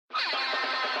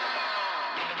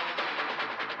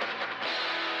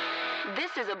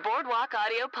is a Boardwalk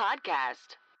Audio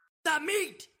podcast. The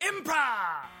Meat Improv!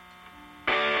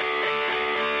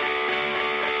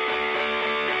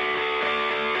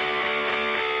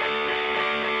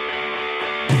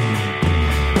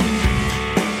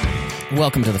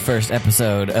 Welcome to the first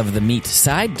episode of The Meat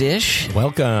Side Dish.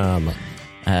 Welcome.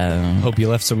 Hope you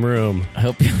left some room.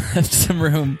 Hope you left some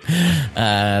room.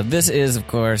 This is, of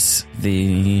course,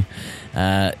 this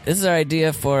is our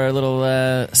idea for a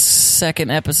little second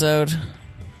episode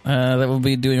that we'll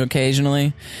be doing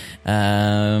occasionally.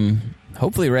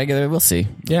 Hopefully regular, we'll see.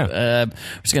 Yeah. We're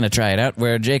just going to try it out,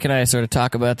 where Jake and I sort of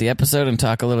talk about the episode and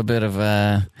talk a little bit of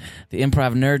the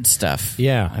improv nerd stuff.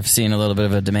 Yeah. I've seen a little bit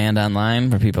of a demand online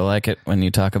where people like it when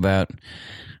you talk about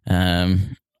the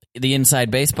inside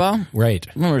baseball. Right.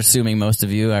 We're assuming most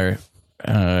of you are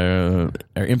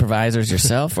improvisers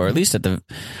yourself, or at least at the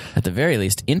very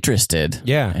least interested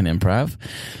in improv.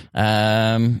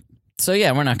 So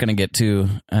yeah, we're not going to get too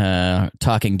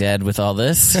Talking Dead with all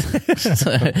this.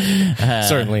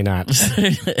 Certainly not.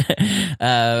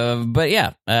 But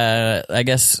yeah, I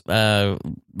guess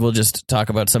we'll just talk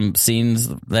about some scenes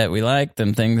that we liked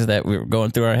and things that we were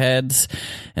going through our heads,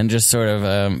 and just sort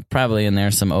of probably in there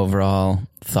some overall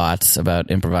thoughts about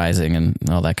improvising and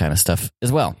all that kind of stuff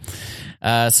as well.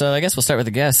 So I guess we'll start with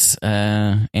the guests,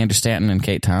 Andrew Stanton and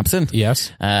Kate Thompson.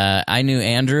 Yes. I knew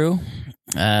Andrew.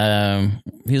 He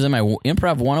was in my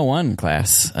Improv 101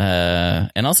 class,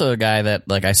 and also a guy that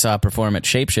I saw perform at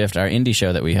Shapeshift, our indie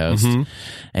show that we host,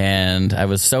 and I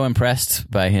was so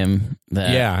impressed by him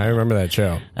that I remember that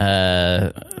show.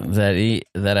 I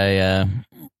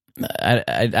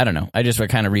don't know. I just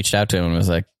kind of reached out to him and was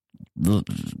like,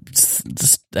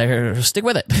 stick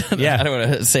with it. Yeah. I don't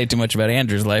want to say too much about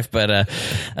Andrew's life, but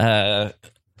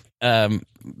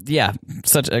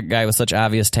such a guy with such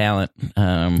obvious talent.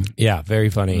 Very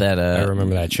funny. That I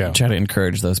remember that show. Try to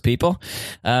encourage those people.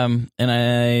 And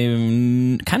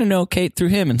I kind of know Kate through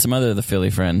him and some other of the Philly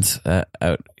friends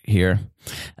out here.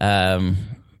 And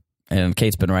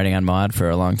Kate's been writing on Mod for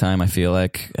a long time, I feel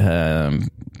like.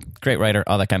 Great writer,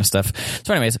 all that kind of stuff.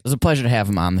 So anyways, it was a pleasure to have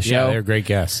him on the show. Yeah, they're great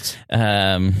guests.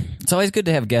 It's always good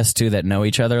to have guests, too, that know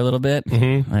each other a little bit.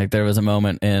 Mm-hmm. Like, there was a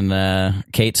moment in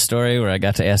Kate's story where I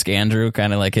got to ask Andrew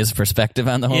kind of his perspective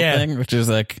on the whole thing, which is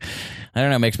I don't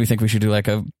know, makes me think we should do a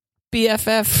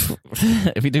BFF.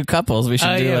 If we do couples, we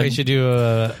should do we should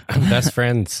do best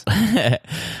friends.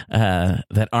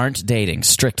 That aren't dating,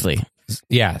 strictly.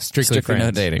 Yeah, strictly friends.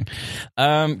 No dating.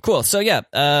 Cool. So,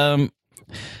 yeah.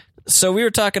 So we were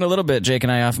talking a little bit, Jake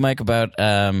and I, off mic, about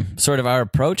sort of our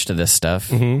approach to this stuff.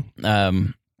 Mm-hmm.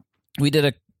 We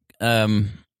did not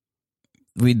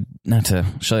to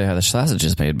show you how the sausage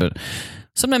is made, but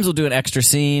sometimes we'll do an extra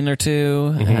scene or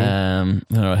two,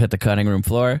 hit the cutting room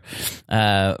floor.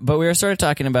 But we were sort of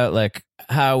talking about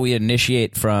how we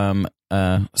initiate from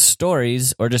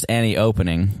stories or just any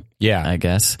opening. Yeah, I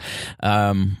guess.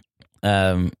 I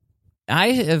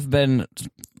have been,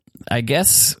 I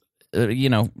guess.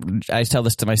 I tell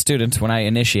this to my students when I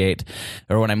initiate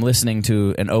or when I'm listening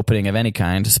to an opening of any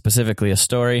kind, specifically a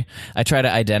story, I try to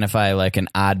identify an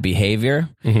odd behavior,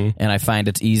 and I find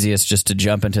it's easiest just to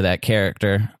jump into that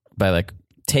character by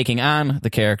taking on the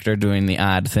character doing the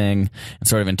odd thing and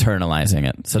sort of internalizing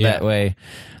it. So that way,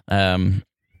 there's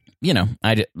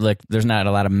not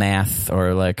a lot of math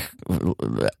or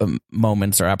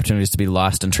moments or opportunities to be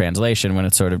lost in translation when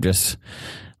it's sort of just...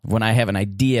 When I have an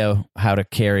idea how to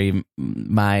carry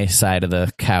my side of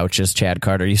the couch, as Chad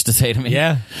Carter used to say to me.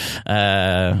 Yeah.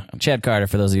 Chad Carter,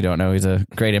 for those of you who don't know, he's a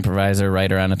great improviser,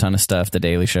 writer on a ton of stuff, The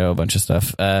Daily Show, a bunch of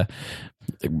stuff.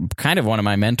 Kind of one of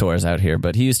my mentors out here,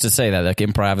 but he used to say that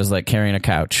improv is like carrying a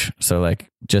couch. So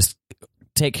just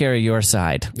take care of your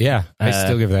side. Yeah, I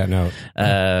still give that note.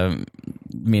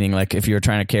 Meaning if you're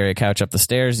trying to carry a couch up the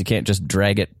stairs, you can't just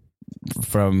drag it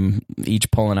from each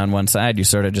pulling on one side. You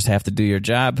sort of just have to do your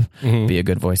job, be a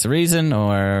good voice of reason,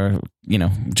 or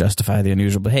justify the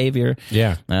unusual behavior,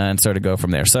 and sort of go from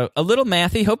there. So a little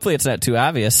mathy. Hopefully it's not too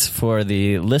obvious for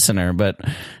the listener, but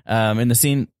in the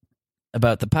scene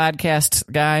about the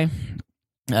podcast guy,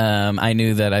 I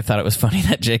knew that I thought it was funny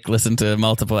that Jake listened to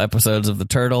multiple episodes of the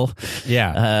Turtle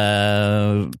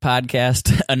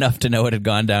podcast enough to know it had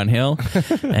gone downhill.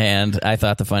 And I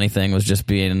thought the funny thing was just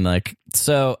being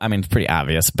it's pretty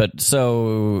obvious, but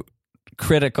so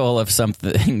critical of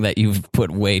something that you've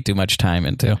put way too much time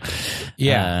into.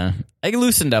 Yeah. I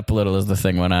loosened up a little as the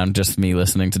thing went on, just me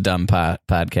listening to dumb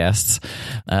podcasts.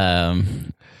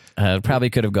 Probably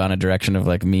could have gone a direction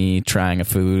of me trying a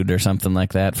food or something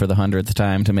like that for the 100th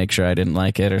time to make sure I didn't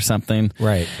like it or something.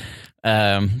 Right.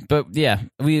 But yeah,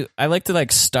 I like to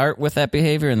start with that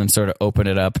behavior and then sort of open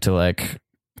it up to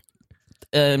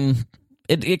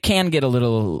it can get a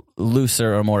little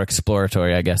looser or more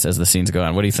exploratory, I guess, as the scenes go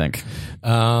on. What do you think?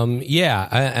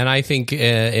 And I think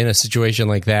in a situation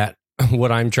like that,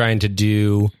 what I'm trying to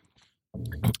do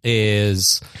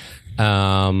is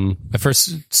I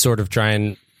first sort of try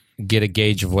and get a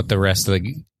gauge of what the rest of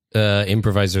the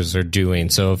improvisers are doing.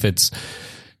 So if it's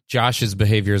Josh's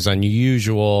behavior is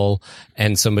unusual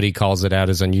and somebody calls it out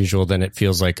as unusual, then it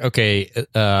feels like, okay,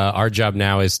 our job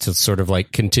now is to sort of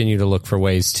like continue to look for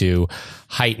ways to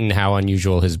heighten how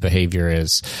unusual his behavior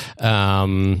is.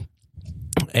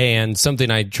 And something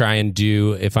I try and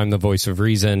do if I'm the voice of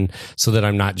reason, so that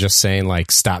I'm not just saying like,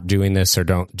 stop doing this or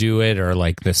don't do it, or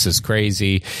like, this is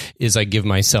crazy, is I give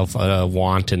myself a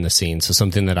want in the scene. So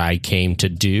something that I came to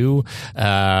do,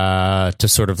 to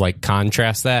sort of like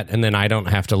contrast that. And then I don't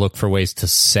have to look for ways to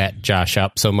set Josh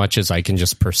up so much as I can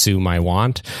just pursue my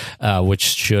want, which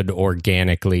should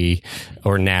organically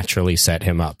or naturally set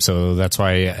him up. So that's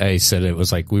why I said it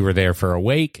was like we were there for a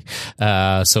wake.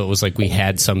 So it was like we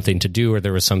had something to do, or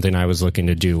there was something I was looking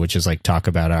to do, which is like talk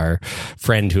about our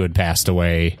friend who had passed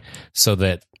away, so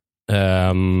that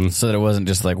it wasn't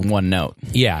just like one note.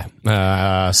 Yeah.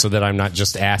 So that I'm not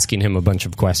just asking him a bunch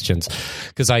of questions,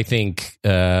 because I think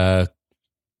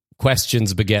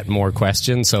questions beget more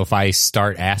questions. So if I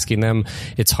start asking them,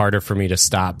 it's harder for me to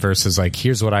stop, versus like,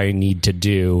 here's what I need to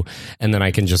do, and then I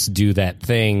can just do that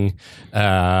thing,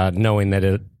 knowing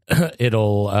that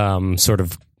it'll sort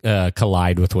of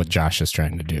collide with what Josh is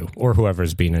trying to do, or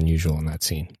whoever's being unusual in that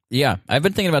scene. Yeah, I've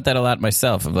been thinking about that a lot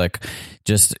myself, of like,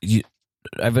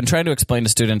 I've been trying to explain to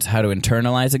students how to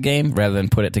internalize a game rather than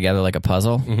put it together like a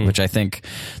puzzle, which I think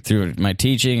through my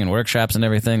teaching and workshops and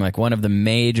everything, like one of the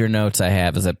major notes I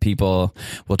have is that people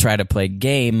will try to play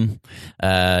game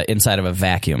inside of a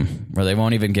vacuum, where they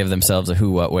won't even give themselves a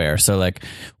who, what, where. So like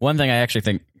one thing I actually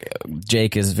think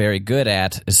Jake is very good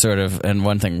at is sort of, and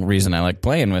one reason I like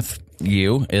playing with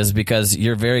you is because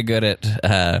you're very good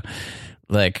at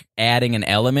like adding an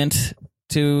element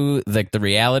to like the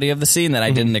reality of the scene that I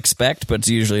didn't expect, but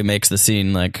usually makes the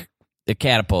scene like, it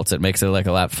catapults it, makes it like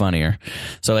a lot funnier.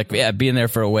 So like, yeah, being there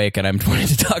for a wake, and I'm wanting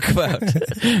to talk about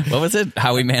what was it?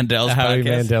 Howie Mandel's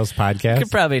podcast. You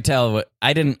could probably tell what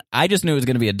I just knew it was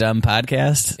going to be a dumb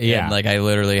podcast. Yeah, and like I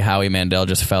literally, Howie Mandel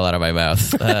just fell out of my mouth.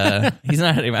 He's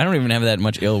not. I don't even have that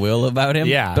much ill will about him.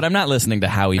 Yeah, but I'm not listening to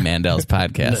Howie Mandel's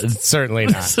podcast. Certainly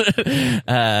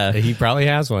not. He probably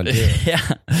has one too. Yeah,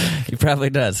 he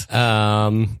probably does.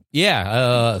 Thanks.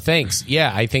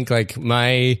 Yeah, I think like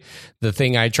the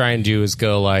thing I try and do is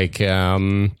go like,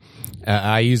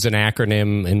 I use an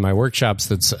acronym in my workshops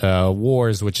that's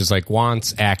WARS, which is like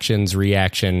wants, actions,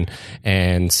 reaction,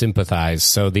 and sympathize.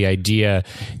 So the idea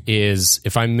is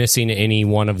if I'm missing any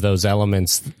one of those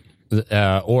elements,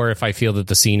 or if I feel that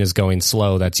the scene is going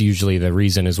slow, that's usually the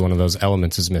reason is one of those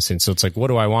elements is missing. So it's like, what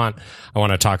do I want? I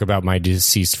want to talk about my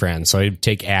deceased friend. So I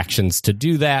take actions to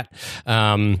do that.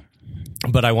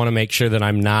 But I want to make sure that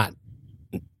I'm not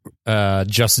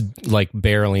just like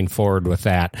barreling forward with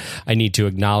that. I need to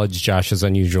acknowledge Josh's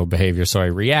unusual behavior, so I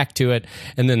react to it.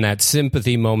 And then that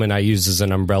sympathy moment I use as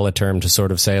an umbrella term to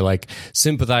sort of say like,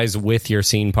 sympathize with your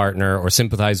scene partner, or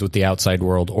sympathize with the outside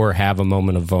world, or have a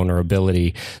moment of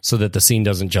vulnerability, so that the scene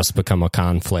doesn't just become a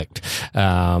conflict.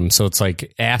 So it's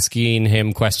like asking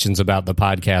him questions about the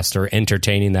podcast, or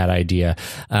entertaining that idea,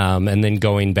 and then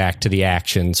going back to the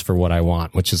actions for what I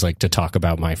want, which is like to talk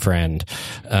about my friend.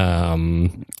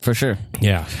 For sure.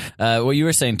 Yeah. What you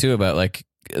were saying too about like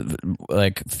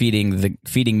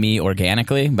feeding me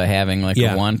organically by having like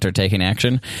a want or taking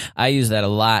action. I use that a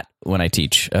lot when I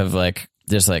teach, of like,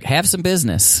 just like, have some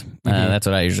business. That's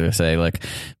what I usually say. Like,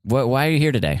 why are you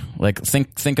here today? Like,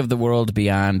 think of the world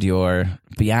beyond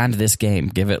this game.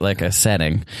 Give it like a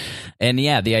setting. And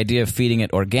yeah, the idea of feeding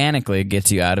it organically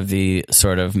gets you out of the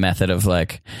sort of method of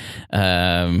like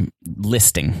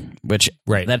listing, which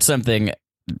that's something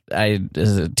I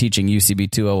teaching UCB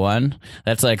 201.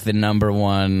 That's like the number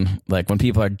one, like when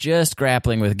people are just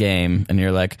grappling with game and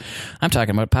you're like, I'm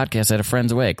talking about podcasts at a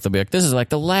friend's wake, they'll be like, this is like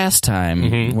the last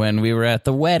time when we were at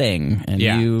the wedding and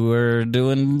you were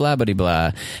doing blah blah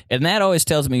blah. And that always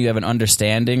tells me you have an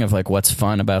understanding of like what's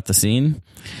fun about the scene.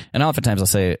 And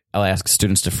oftentimes I'll ask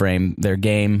students to frame their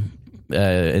game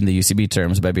in the UCB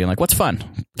terms by being like, what's fun?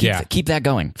 Keep that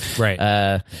going.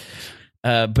 Right.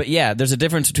 But yeah, there's a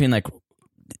difference between like,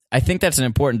 I think that's an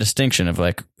important distinction of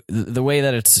like the way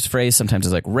that it's phrased sometimes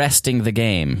is like resting the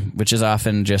game, which is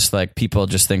often just like people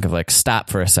just think of like stop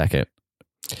for a second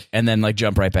and then like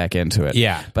jump right back into it.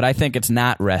 Yeah. But I think it's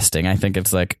not resting. I think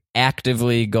it's like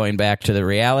actively going back to the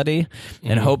reality,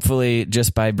 and hopefully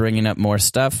just by bringing up more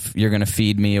stuff, you're going to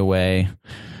feed me a way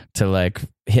to like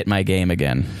hit my game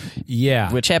again.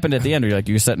 Yeah. Which happened at the end.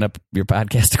 You're setting up your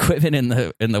podcast equipment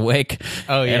in the wake.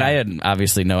 Oh, yeah. And I had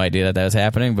obviously no idea that was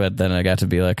happening, but then I got to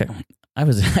be like,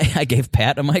 I gave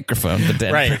Pat a microphone, the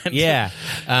dead Right. friend. Yeah.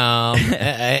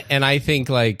 And I think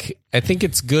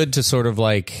it's good to sort of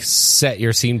like set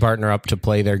your scene partner up to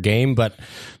play their game. But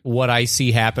what I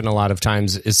see happen a lot of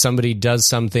times is somebody does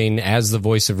something as the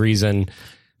voice of reason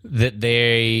that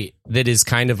is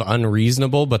kind of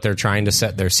unreasonable, but they're trying to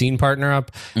set their scene partner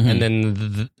up.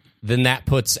 And then that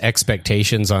puts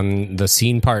expectations on the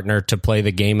scene partner to play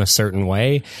the game a certain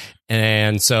way.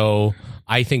 And so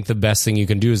I think the best thing you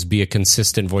can do is be a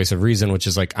consistent voice of reason, which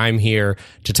is like, I'm here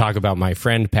to talk about my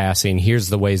friend passing. Here's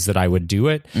the ways that I would do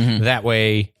it. That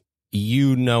way,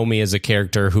 you know me as a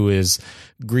character who is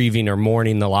grieving or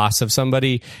mourning the loss of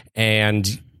somebody, and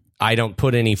I don't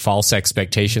put any false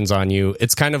expectations on you.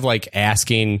 It's kind of like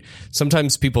asking,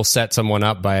 sometimes people set someone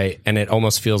up and it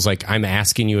almost feels like I'm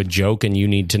asking you a joke and you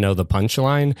need to know the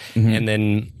punchline. And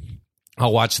then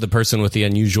I'll watch the person with the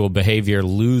unusual behavior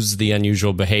lose the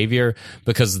unusual behavior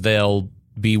because they'll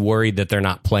be worried that they're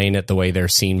not playing it the way their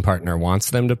scene partner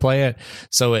wants them to play it.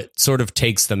 So it sort of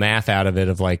takes the math out of it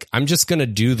of like, I'm just going to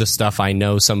do the stuff I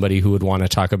know somebody who would want to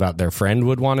talk about their friend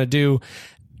would want to do,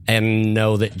 and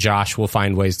know that Josh will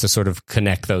find ways to sort of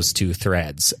connect those two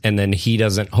threads. And then he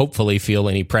doesn't hopefully feel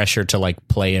any pressure to like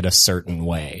play it a certain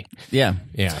way. Yeah.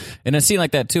 Yeah. In a scene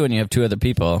like that too, when you have two other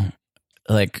people,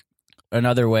 like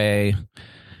another way,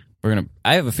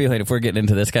 I have a feeling if we're getting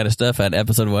into this kind of stuff on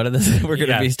episode 1 of this, we're going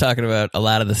to be talking about a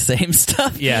lot of the same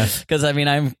stuff. Yeah. Because I mean,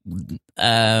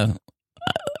 I'll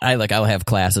have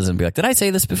classes and be like, did I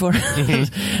say this before?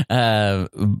 Damn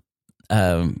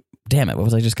it. What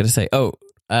was I just going to say?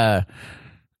 I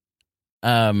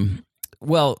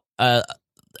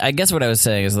guess what I was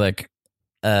saying is like,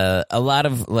 a lot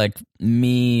of like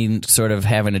me sort of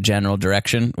having a general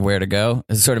direction where to go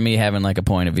is sort of me having like a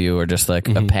point of view or just like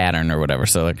a pattern or whatever.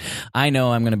 So like, I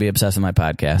know I'm going to be obsessed with my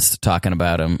podcast, talking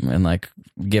about them and like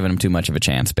giving them too much of a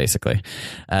chance, basically.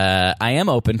 I am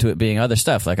open to it being other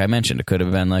stuff. Like I mentioned, it could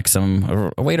have been like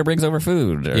a waiter brings over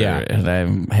food, or and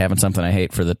I'm having something I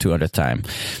hate for the 200th time.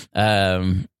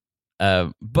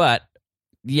 But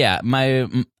yeah,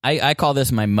 I call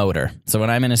this my motor. So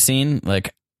when I'm in a scene,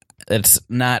 like, it's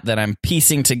not that I'm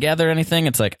piecing together anything.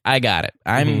 It's like, I got it.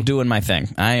 I'm doing my thing.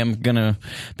 I am going to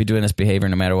be doing this behavior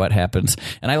no matter what happens.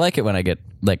 And I like it when I get,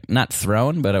 like, not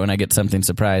thrown, but when I get something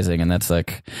surprising. And that's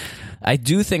like, I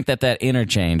do think that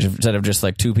interchange, instead of just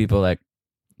like two people like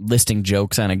listing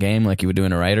jokes on a game like you would do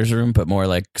in a writer's room, but more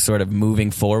like sort of moving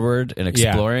forward and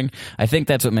exploring. I think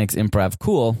that's what makes improv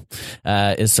cool,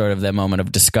 is sort of that moment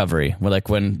of discovery, where like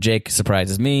when Jake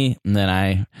surprises me and then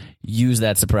I use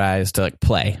that surprise to like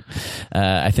play.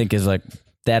 I think is like,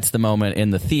 that's the moment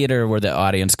in the theater where the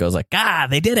audience goes like,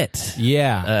 they did it.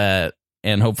 Yeah.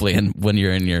 And hopefully when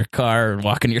you're in your car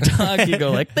walking your dog, you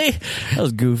go like,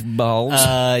 those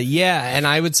goofballs. Yeah, and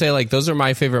I would say like those are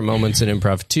my favorite moments in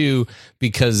improv too,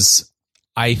 because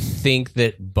I think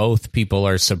that both people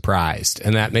are surprised.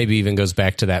 And that maybe even goes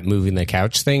back to that moving the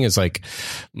couch thing, is like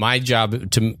my job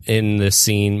in this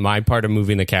scene, my part of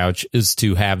moving the couch is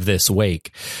to have this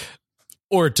wake.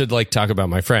 Or to like talk about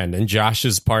my friend. And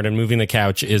Josh's part in moving the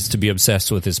couch is to be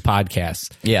obsessed with his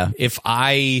podcast. Yeah. If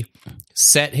I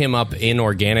set him up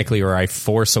inorganically or I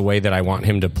force a way that I want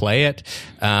him to play it,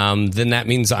 then that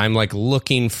means I'm like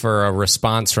looking for a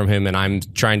response from him and I'm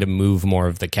trying to move more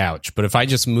of the couch. But if I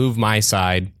just move my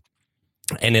side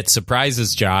and it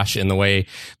surprises Josh in the way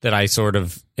that I sort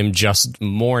of am just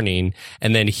mourning,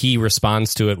 and then he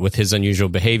responds to it with his unusual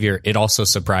behavior, it also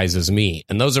surprises me.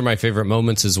 And those are my favorite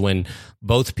moments, is when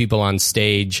both people on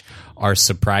stage are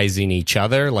surprising each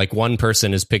other. Like one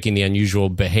person is picking the unusual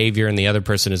behavior and the other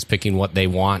person is picking what they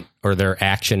want or their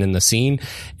action in the scene.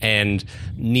 And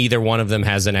neither one of them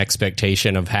has an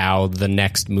expectation of how the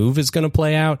next move is going to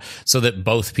play out, so that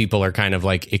both people are kind of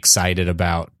like excited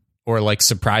about or like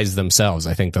surprise themselves.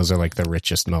 I think those are like the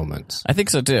richest moments. I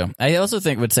think so too. I also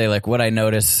would say like what I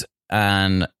notice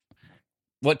on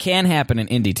what can happen in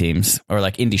indie teams, or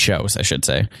like indie shows, I should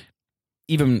say,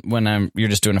 even when you're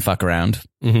just doing a fuck around,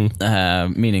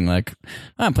 meaning like,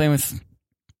 I'm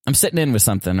sitting in with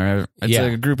something, or it's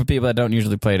a group of people that don't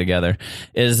usually play together,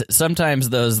 is sometimes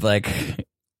those like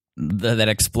that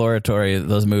exploratory,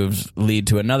 those moves lead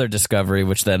to another discovery,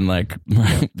 which then like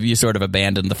you sort of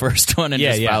abandon the first one and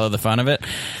just follow the fun of it.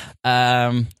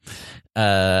 I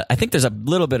think there's a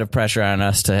little bit of pressure on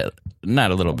us to,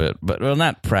 not a little bit, but well,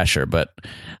 not pressure, but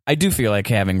I do feel like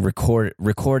having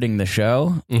recording the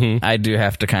show, I do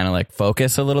have to kind of like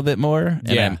focus a little bit more,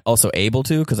 and I'm also able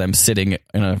to, because I'm sitting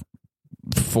in a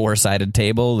 4-sided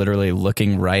table, literally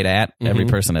looking right at every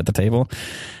person at the table.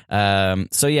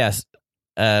 So yes,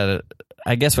 I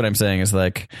guess what I'm saying is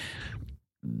like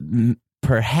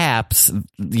perhaps,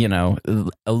 you know,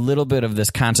 a little bit of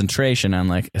this concentration on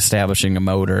like establishing a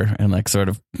motor and like sort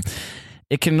of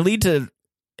it can lead to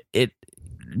it.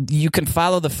 You can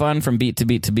follow the fun from beat to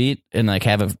beat to beat and like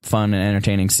have a fun and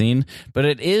entertaining scene, but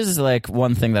it is like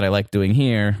one thing that I like doing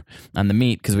here on the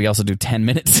meet because we also do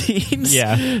 10-minute scenes.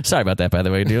 Yeah. Sorry about that, by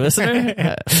the way, dear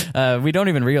listener. We don't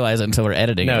even realize it until we're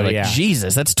editing. No, We're like, yeah.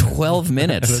 Jesus, that's 12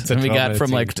 minutes. That's a And we got 12-minute from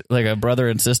scene. like a brother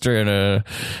and sister in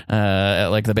at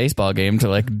like the baseball game to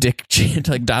like Dick to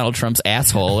like Donald Trump's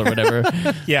asshole or whatever.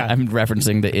 Yeah. I'm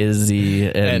referencing the Izzy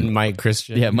And Mike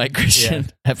Christian. yeah, Mike Christian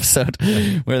episode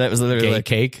where that was literally Gay like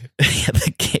cake. yeah,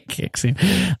 the cake scene.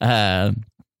 I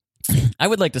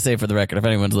would like to say for the record, if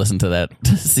anyone's listened to that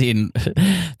scene,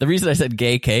 the reason I said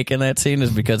gay cake in that scene is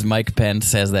because Mike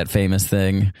Pence has that famous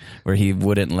thing where he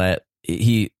wouldn't let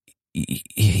he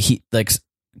like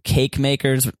cake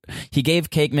makers. He gave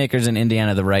cake makers in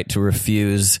Indiana the right to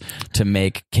refuse to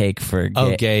make cake for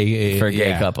gay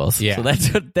couples. Yeah.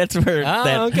 So that's where.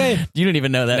 Okay. You didn't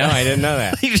even know that. No, I didn't know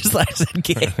that. You just like said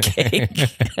gay cake.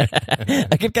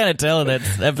 I could kind of tell in that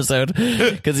episode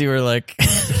because you were like,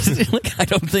 I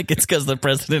don't think it's because the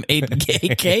president ate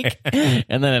gay cake,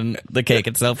 and then the cake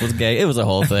itself was gay. It was a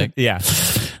whole thing. Yeah.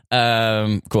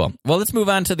 Cool. Well, let's move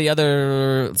on to the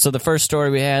other. So the first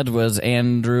story we had was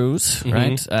Andrews,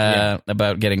 right?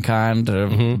 About getting conned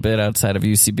a bit outside of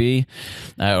UCB,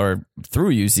 or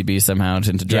through UCB somehow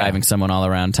into driving someone all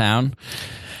around town.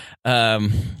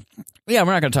 Yeah,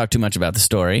 we're not going to talk too much about the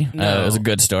story. No. It was a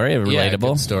good story, a Yeah,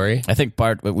 relatable good story. I think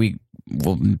part what we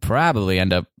will probably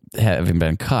end up having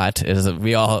been cut is that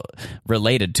we all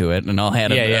related to it and all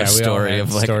had a story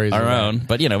of like our own.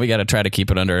 But you know, we got to try to keep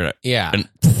it under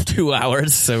 2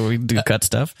 hours, so we do cut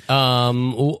stuff.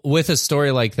 With a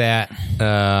story like that,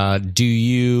 do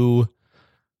you?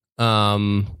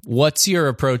 What's your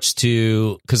approach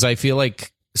to? Because I feel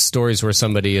like stories where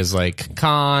somebody is like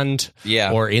conned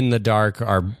or in the dark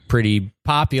are pretty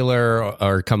popular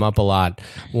or come up a lot.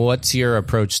 What's your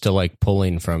approach to like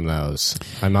pulling from those?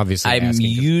 I'm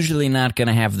usually not going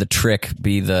to have the trick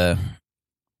be the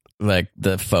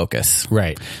focus.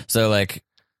 Right. So like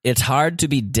it's hard to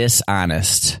be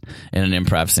dishonest in an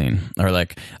improv scene, or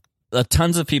like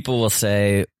tons of people will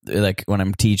say, like when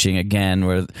I'm teaching again,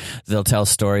 where they'll tell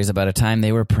stories about a time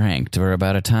they were pranked or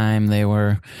about a time they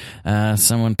were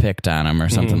someone picked on them or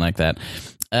something like that.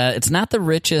 It's not the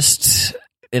richest.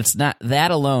 It's not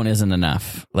that alone isn't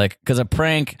enough. Like, because a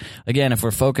prank, again, if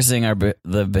we're focusing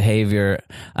the behavior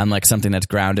on like something that's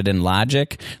grounded in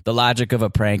logic, the logic of a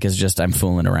prank is just I'm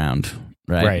fooling around,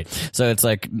 right? So it's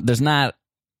like there's not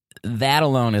that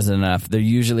alone isn't enough. There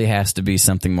usually has to be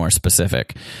something more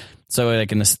specific. So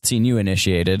like in the scene you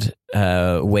initiated,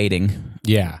 waiting.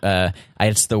 Yeah.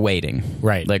 It's the waiting.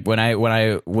 Right. Like when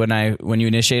you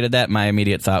initiated that, my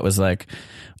immediate thought was like,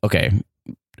 okay,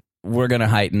 we're going to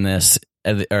heighten this.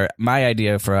 Or my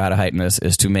idea for how to heighten this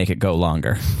is to make it go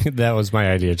longer. That was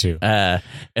my idea too. And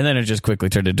then it just quickly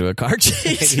turned into a car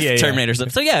chase. Terminator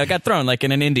stuff. So yeah, it got thrown like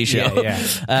in an indie show.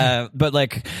 Yeah. But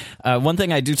like one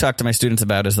thing I do talk to my students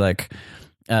about is like,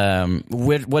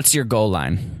 what's your goal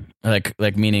line?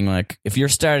 Like meaning like if you're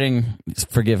starting,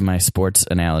 forgive my sports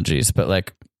analogies, but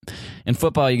like in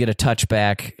football you get a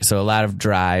touchback, so a lot of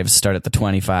drives start at the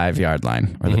 25-yard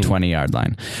line or the 20-yard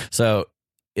line. So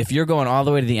if you're going all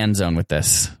the way to the end zone with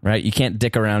this, right, you can't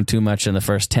dick around too much in the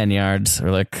first 10 yards or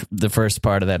like the first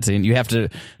part of that scene. You're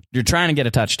trying to get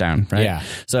a touchdown, right? Yeah.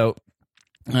 So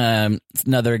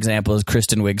another example is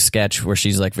Kristen Wiig's sketch where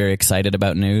she's like very excited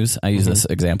about news. I use this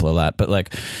example a lot, but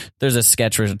like there's a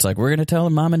sketch where it's like, we're going to tell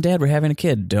mom and dad we're having a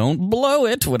kid. Don't blow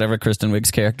it, whatever Kristen Wiig's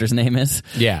character's name is.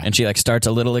 Yeah. And she like starts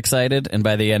a little excited, and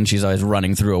by the end she's always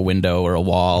running through a window or a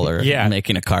wall or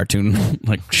making a cartoon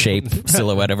like shape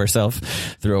silhouette of herself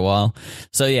through a wall.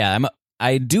 So yeah,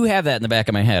 I do have that in the back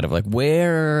of my head of like,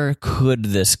 where could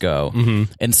this go?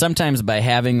 And sometimes by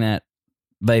having that,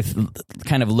 by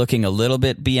kind of looking a little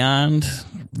bit beyond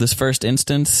this first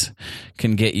instance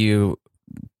can get you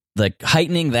like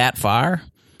heightening that far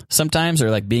sometimes, or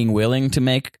like being willing to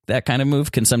make that kind of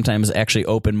move can sometimes actually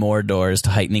open more doors to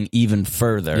heightening even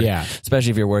further. Yeah. Especially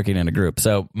if you're working in a group.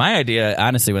 So my idea,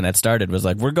 honestly, when that started was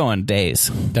like, we're going days.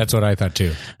 That's what I thought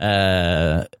too.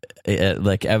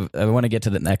 Like I want to get to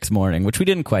the next morning, which we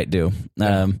didn't quite do.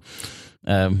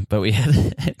 But we had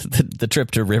the trip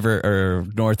to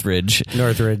Northridge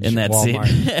in that Walmart.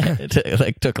 scene.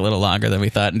 It took a little longer than we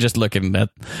thought. And just looking at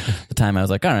the time, I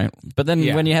was like, all right. But then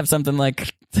when you have something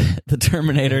like the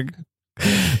Terminator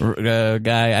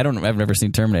guy. I've never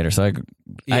seen Terminator, so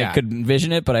I could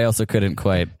envision it, but I also couldn't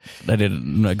quite. I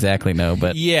didn't exactly know,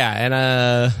 but yeah, and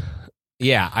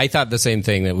I thought the same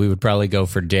thing, that we would probably go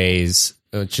for days,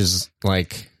 which is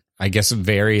like, I guess,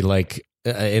 very like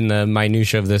in the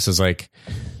minutia of this is like.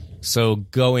 So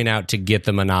going out to get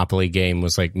the Monopoly game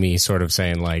was like me sort of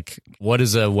saying like, what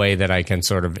is a way that I can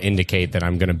sort of indicate that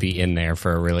I'm going to be in there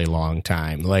for a really long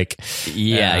time? Like,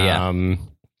 and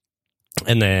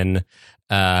then,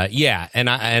 and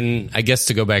I guess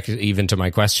to go back even to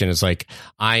my question is like,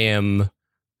 I am,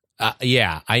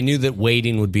 I knew that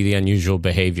waiting would be the unusual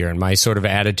behavior, and my sort of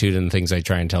attitude and things I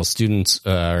try and tell students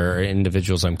or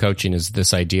individuals I'm coaching is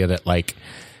this idea that like,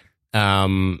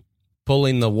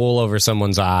 pulling the wool over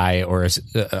someone's eye or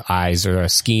eyes or a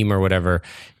scheme or whatever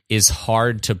is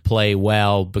hard to play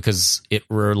well because it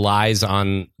relies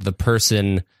on the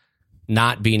person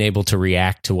not being able to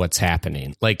react to what's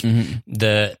happening. Like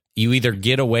you either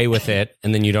get away with it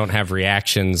and then you don't have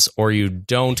reactions, or you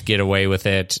don't get away with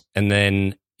it and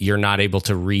then you're not able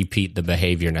to repeat the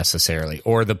behavior necessarily,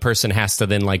 or the person has to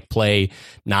then like play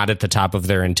not at the top of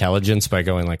their intelligence by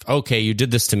going like, okay, you did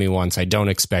this to me once, I don't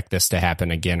expect this to happen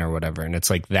again or whatever. And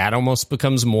it's like that almost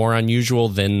becomes more unusual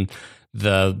than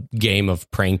the game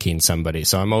of pranking somebody.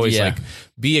 So I'm always like,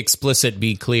 be explicit,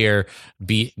 be clear,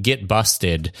 get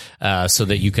busted, so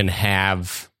that you can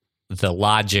have the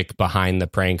logic behind the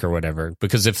prank or whatever.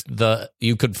 Because if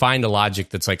you could find a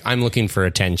logic that's like, I'm looking for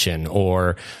attention,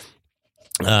 or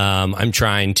I'm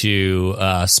trying to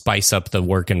spice up the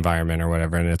work environment or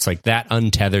whatever, and it's like that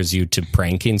untethers you to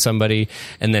pranking somebody,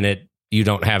 and then you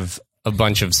don't have a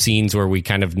bunch of scenes where we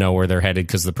kind of know where they're headed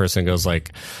because the person goes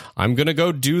like, I'm gonna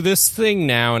go do this thing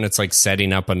now, and it's like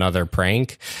setting up another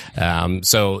prank.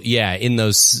 So yeah, in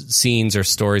those scenes or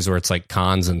stories where it's like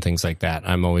cons and things like that,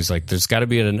 I'm always like, there's got to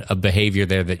be a behavior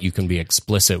there that you can be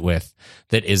explicit with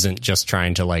that isn't just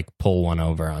trying to like pull one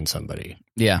over on somebody.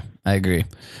 Yeah, I agree.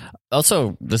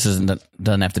 Also, this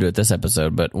doesn't have to do with this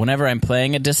episode, but whenever I'm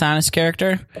playing a dishonest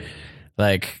character,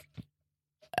 like,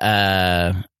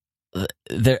 I've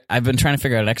been trying to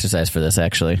figure out an exercise for this,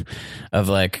 actually, of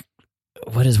like,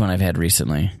 what is one I've had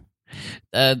recently?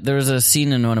 There was a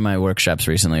scene in one of my workshops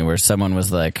recently where someone was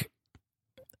like,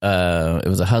 it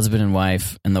was a husband and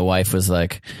wife, and the wife was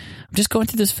like, I'm just going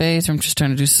through this phase where I'm just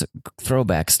trying to do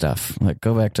throwback stuff, like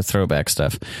go back to throwback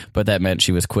stuff. But that meant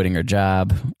she was quitting her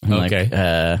job,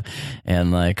 and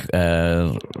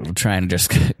trying to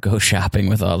just go shopping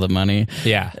with all the money.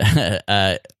 Yeah.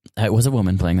 It was a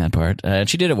woman playing that part.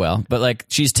 She did it well, but like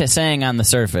she's saying on the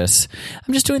surface,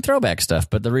 I'm just doing throwback stuff.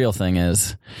 But the real thing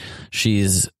is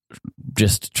she's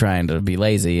just trying to be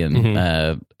lazy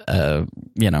and,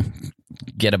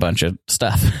 get a bunch of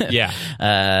stuff.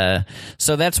 Yeah.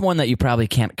 So that's one that you probably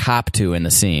can't cop to in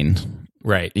the scene.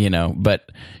 Right.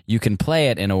 But you can play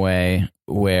it in a way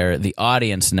where the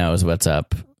audience knows what's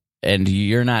up, and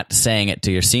you're not saying it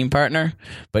to your scene partner,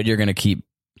 but you're going to keep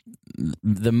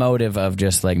the motive of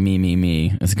just like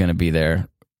me is going to be there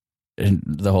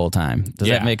the whole time. Does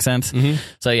that make sense? Mm-hmm.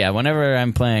 So yeah, whenever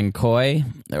I'm playing coy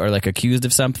or like accused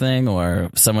of something, or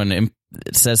someone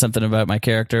says something about my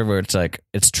character where it's like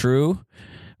it's true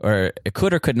or it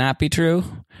could or could not be true,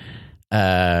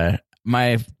 I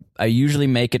usually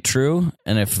make it true,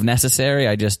 and if necessary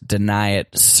I just deny it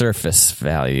surface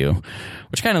value,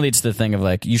 which kind of leads to the thing of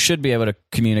like, you should be able to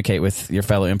communicate with your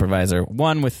fellow improviser.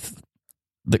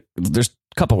 There's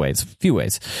a couple ways, few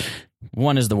ways.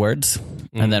 One is the words,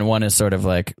 and then one is sort of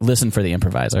like, listen for the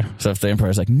improviser. So if the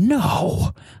improviser's like,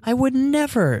 no, I would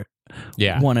never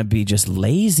want to be just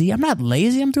lazy. I'm not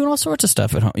lazy. I'm doing all sorts of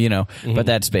stuff at home, but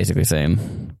that's basically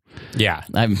saying,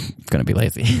 I'm going to be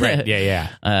lazy. Right. Yeah.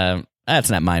 That's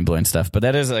not mind-blowing stuff, but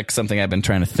that is like something I've been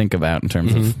trying to think about in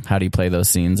terms of how do you play those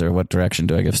scenes, or what direction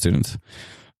do I give students?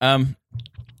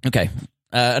 Okay.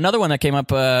 Another one that came up,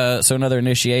 so another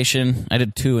initiation. I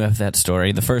did two of that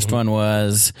story. The first one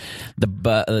was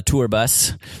the tour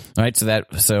bus, right?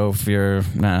 So if you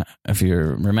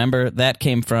remember, that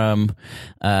came from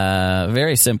a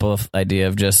very simple idea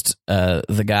of just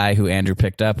the guy who Andrew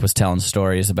picked up was telling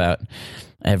stories about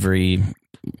every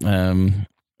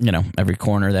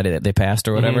corner that they passed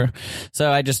or whatever. So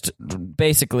I just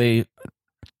basically,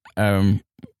 I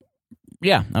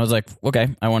was like, okay,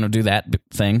 I want to do that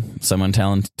thing, someone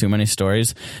telling too many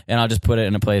stories, and I'll just put it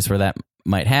in a place where that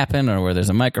might happen, or where there's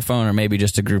a microphone, or maybe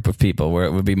just a group of people where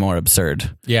it would be more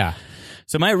absurd. Yeah.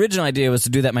 So my original idea was to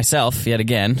do that myself yet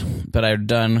again, but I'd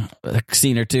done a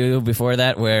scene or two before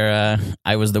that where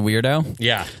I was the weirdo.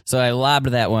 Yeah. So I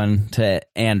lobbed that one to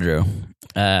Andrew,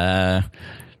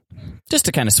 just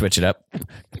to kind of switch it up.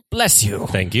 Bless you.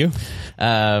 Thank you.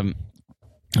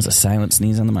 There's a silent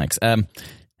sneeze on the mics.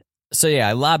 So yeah,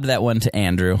 I lobbed that one to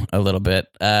Andrew a little bit,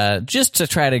 just to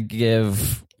try to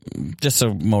give, just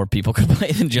so more people could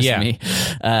play than just me.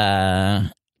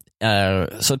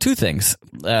 So two things.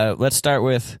 Let's start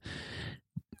with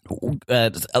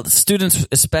students,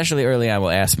 especially early on, will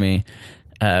ask me,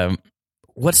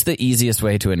 what's the easiest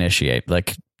way to initiate?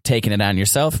 Like taking it on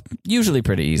yourself, usually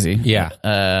pretty easy.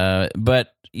 Yeah.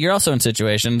 But you're also in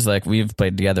situations like we've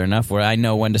played together enough where I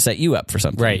know when to set you up for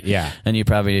something. Right, yeah. And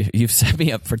you've set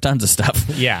me up for tons of stuff.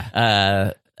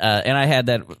 Yeah. And I had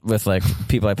that with like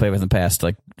people I played with in the past,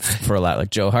 like for a lot,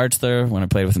 like Joe Hartzler when I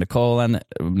played with Nicole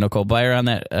Byer on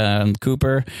that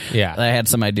Cooper. Yeah. I had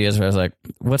some ideas where I was like,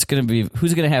 who's going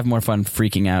to have more fun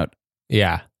freaking out?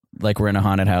 Yeah. Like we're in a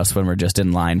haunted house when we're just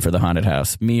in line for the haunted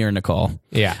house, me or Nicole.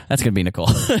 Yeah. That's going to be Nicole.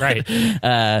 Right.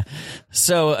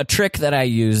 So a trick that I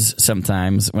use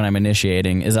sometimes when I'm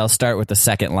initiating is I'll start with the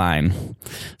second line.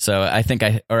 So I think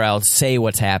I'll say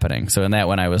what's happening. So in that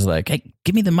one I was like, hey,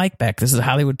 give me the mic back. This is a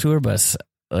Hollywood tour bus.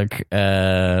 Like,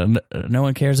 no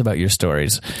one cares about your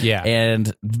stories. Yeah.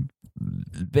 And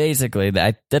basically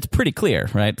that's pretty clear,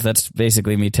 right? That's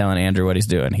basically me telling Andrew what he's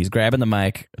doing. He's grabbing the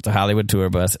mic. It's a Hollywood tour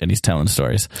bus and he's telling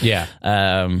stories. Yeah.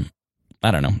 I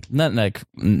don't know, nothing like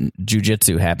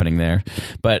jujitsu happening there,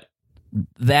 but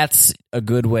that's a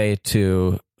good way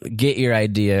to get your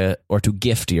idea or to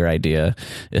gift your idea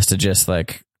is to just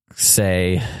like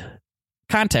say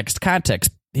context.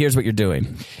 Here's what you're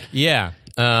doing. Yeah.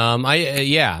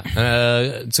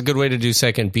 It's a good way to do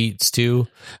second beats too.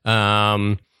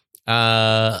 I'm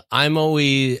of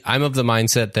the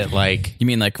mindset that like, you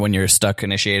mean like when you're stuck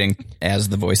initiating as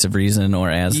the voice of reason or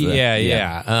as the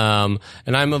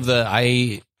and I'm of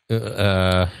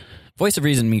the voice of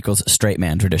reason equals straight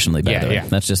man traditionally, by the way.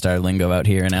 That's just our lingo out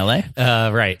here in LA.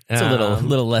 Right. It's a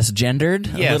little less gendered.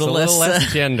 Yeah, a little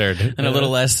less gendered. And a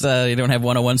little less, you don't have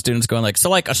 101 students going like,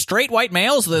 so like a straight white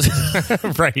male is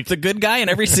the, right. the good guy in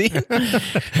every scene?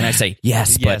 And I say,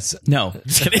 yes, but no.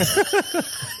 Just kidding.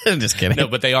 I'm just kidding. No,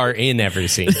 but they are in every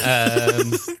scene. I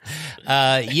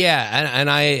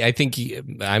think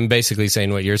I'm basically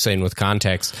saying what you're saying with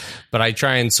context, but I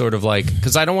try and sort of like,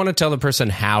 because I don't want to tell the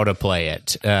person how to play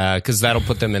it, because that'll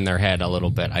put them in their head a little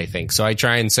bit, I think. So I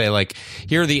try and say like,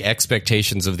 here are the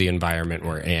expectations of the environment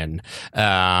we're in,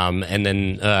 and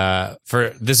then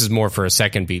this is more for a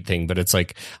second beat thing, but it's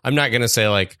like I'm not going to say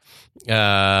like,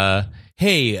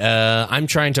 hey, I'm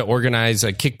trying to organize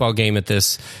a kickball game at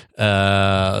this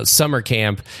summer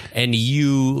camp, and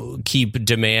you keep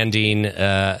demanding,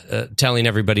 telling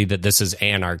everybody that this is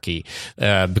anarchy,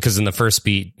 because in the first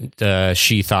beat,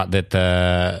 she thought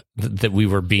that we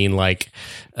were being like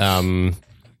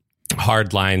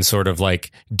hardline sort of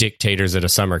like dictators at a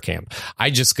summer camp. I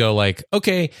just go like,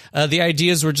 okay, the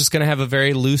idea is we're just going to have a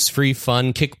very loose, free,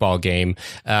 fun kickball game.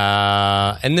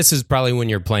 And this is probably when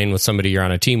you're playing with somebody you're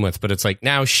on a team with, but it's like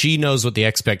now she knows what the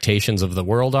expectations of the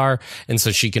world are. And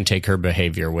so she can take her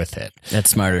behavior with it. That's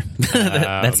smarter.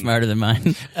 That's smarter than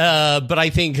mine. But I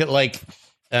think like,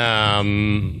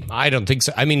 I don't think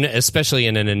so. I mean, especially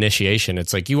in an initiation,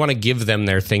 it's like you want to give them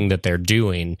their thing that they're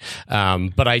doing.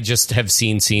 But I just have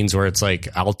seen scenes where it's like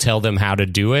I'll tell them how to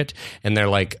do it, and they're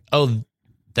like, "Oh,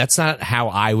 that's not how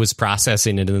I was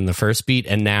processing it in the first beat,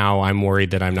 and now I'm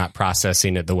worried that I'm not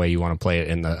processing it the way you want to play it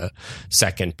in the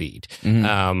second beat."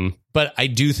 Mm-hmm. But I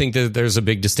do think that there's a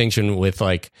big distinction with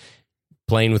like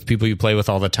playing with people you play with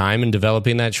all the time and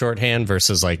developing that shorthand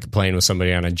versus like playing with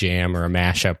somebody on a jam or a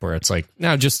mashup where it's like,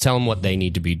 no, just tell them what they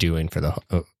need to be doing for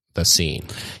the scene.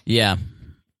 Yeah.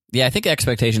 I think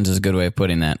expectations is a good way of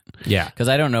putting that. Yeah. Because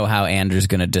I don't know how Andrew's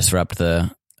going to disrupt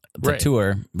the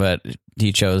tour, but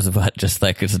he chose about just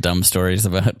like his dumb stories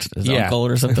about his uncle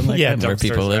or something like that, where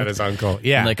people live. His uncle,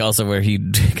 and like also where he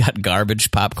got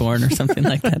garbage popcorn or something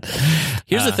like that.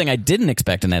 Here's the thing I didn't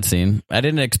expect in that scene. I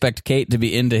didn't expect Kate to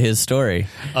be into his story.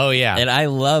 Oh yeah, and I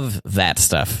love that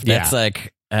stuff. That's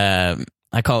like I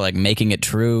call it like making it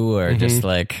true, or just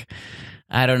like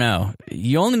I don't know.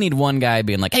 You only need one guy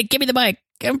being like, "Hey, give me the mic.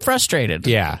 I'm frustrated."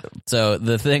 Yeah. So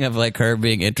the thing of like her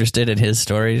being interested in his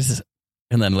stories.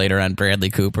 And then later on, Bradley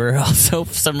Cooper also,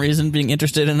 for some reason, being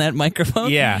interested in that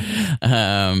microphone. Yeah.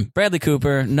 Bradley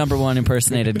Cooper, number one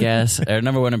impersonation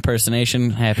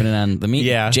happening on the meet.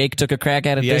 Yeah. Jake took a crack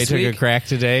at it this week. Yeah, he took a crack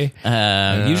today.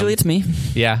 Usually it's me.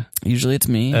 Yeah. Usually it's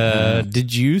me.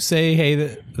 Did you say,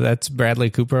 hey, that's Bradley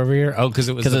Cooper over here? Oh, because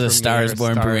it was the Star is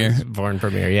Born premiere. Born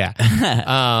premiere, yeah.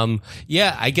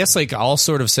 Yeah, I guess like I'll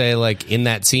sort of say like in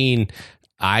that scene,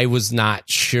 I was not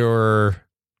sure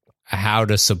how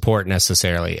to support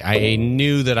necessarily. I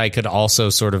knew that I could also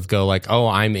sort of go like, oh,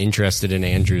 I'm interested in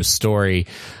Andrew's story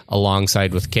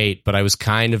alongside with Kate, but I was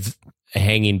kind of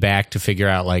hanging back to figure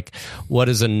out like what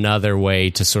is another way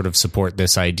to sort of support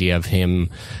this idea of him.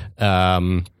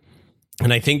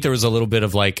 And I think there was a little bit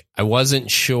of like, I wasn't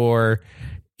sure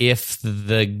if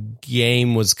the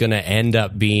game was going to end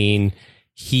up being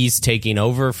he's taking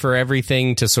over for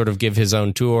everything to sort of give his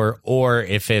own tour, or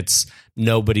if it's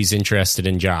nobody's interested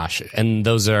in Josh. And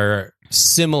those are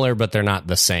similar, but they're not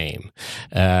the same.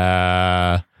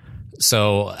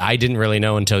 So I didn't really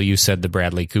know until you said the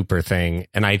Bradley Cooper thing.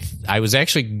 And I was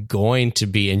actually going to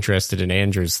be interested in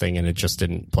Andrew's thing, and it just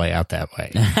didn't play out that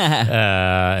way.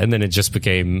 And then it just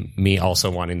became me also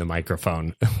wanting the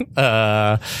microphone,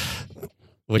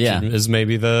 which is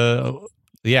maybe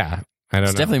I don't know.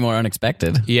 It's definitely more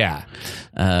unexpected. Yeah.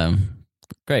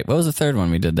 Great. What was the third one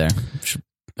we did there?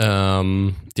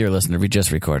 Dear listener, we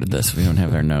just recorded this. We don't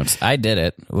have our notes. I did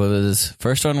it.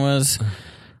 First one was...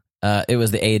 it was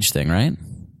the age thing, right?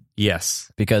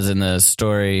 Yes. Because in the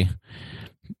story,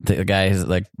 the guy's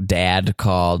like dad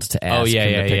called to ask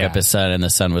him to pick up his son, and the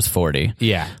son was 40.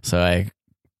 Yeah. So I,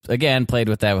 again, played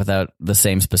with that without the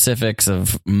same specifics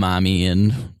of mommy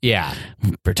and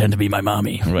pretend to be my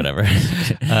mommy or whatever.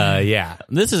 Yeah.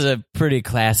 This is a pretty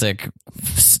classic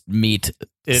meet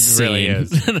scene. Really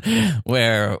is.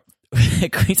 Where...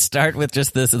 we start with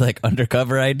just this like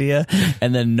undercover idea,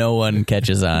 and then no one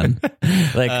catches on.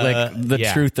 Like the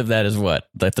truth of that is what?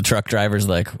 Like the truck driver's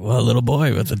like, well, a little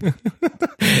boy with it.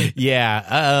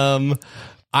 Yeah.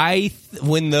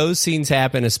 When those scenes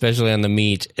happen, especially on the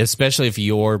meet, especially if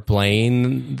you're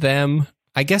playing them,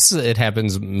 I guess it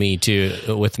happens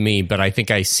with me, but I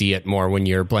think I see it more when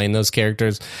you're playing those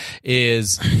characters,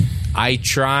 is I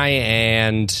try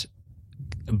and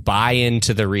buy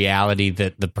into the reality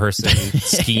that the person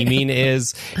scheming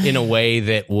is in a way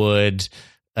that would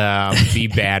be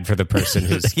bad for the person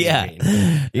who's scheming.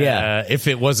 Yeah. If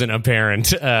it wasn't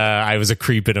apparent, I was a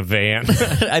creep in a van.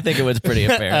 I think it was pretty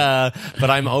apparent. But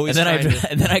I'm always and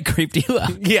then I creeped you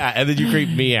out. Yeah, and then you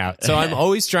creeped me out. So I'm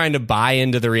always trying to buy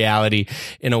into the reality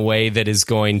in a way that is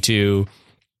going to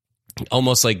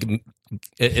almost like...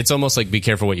 It's almost like be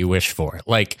careful what you wish for.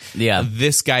 Like,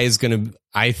 this guy is going to...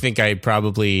 I think we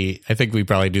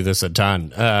probably do this a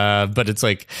ton. But it's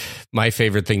like my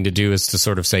favorite thing to do is to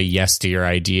sort of say yes to your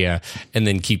idea and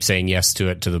then keep saying yes to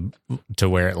it to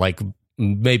where it like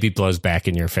maybe blows back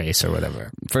in your face or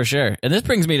whatever. For sure. And this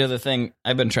brings me to the thing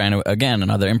I've been trying to, again,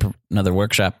 another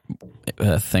workshop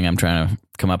thing I'm trying to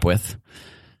come up with.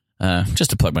 Just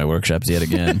to plug my workshops yet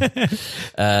again.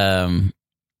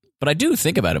 But I do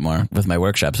think about it more with my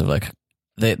workshops of like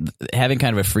having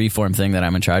kind of a free form thing that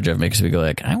I'm in charge of makes me go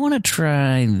like, I want to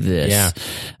try this.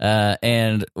 Yeah.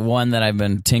 And one that I've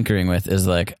been tinkering with is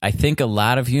like, I think a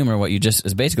lot of humor,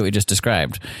 is basically what you just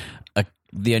described.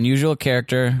 The unusual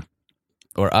character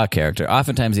or a character,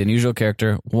 oftentimes the unusual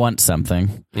character wants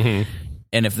something. Mm-hmm.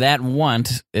 And if that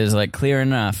want is like clear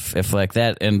enough, if like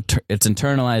that it's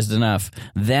internalized enough,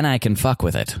 then I can fuck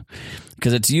with it.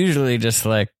 Because it's usually just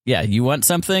like, you want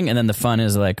something, and then the fun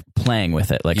is like playing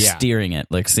with it, like steering it,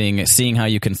 like seeing how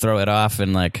you can throw it off,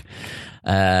 and like,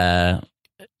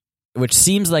 which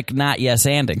seems like not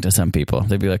yes-anding to some people.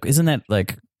 They'd be like, isn't that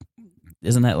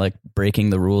like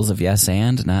breaking the rules of yes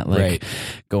and, not like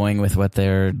going with what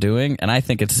they're doing? And I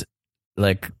think it's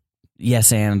like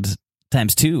yes and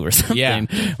times 2 or something,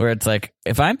 where it's like,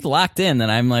 if I'm locked in,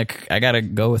 then I'm like, I gotta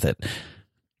go with it.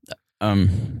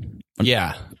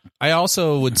 I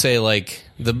also would say like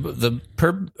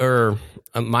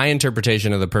my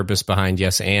interpretation of the purpose behind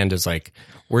yes and is like,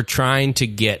 we're trying to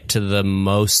get to the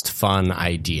most fun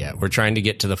idea. We're trying to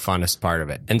get to the funnest part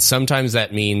of it. And sometimes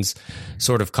that means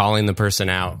sort of calling the person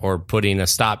out or putting a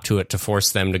stop to it to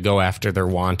force them to go after their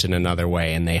want in another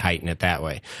way, and they heighten it that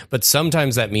way. But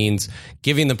sometimes that means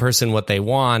giving the person what they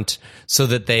want so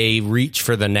that they reach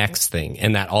for the next thing.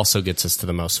 And that also gets us to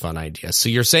the most fun idea. So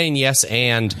you're saying yes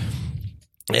and...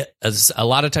 As a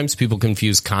lot of times people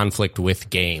confuse conflict with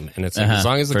game, and it's like, as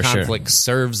long as the conflict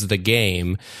serves the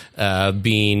game,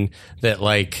 being that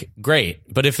like, great.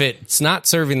 But if it's not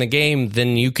serving the game,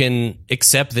 then you can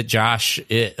accept that Josh,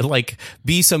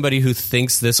 be somebody who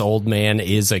thinks this old man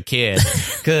is a kid,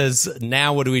 because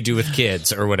now what do we do with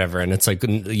kids or whatever? And it's like,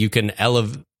 you can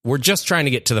elevate. We're just trying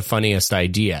to get to the funniest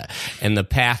idea. And the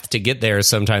path to get there is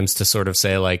sometimes to sort of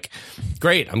say like,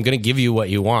 great, I'm going to give you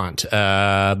what you want,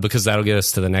 because that'll get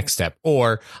us to the next step.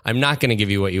 Or I'm not going to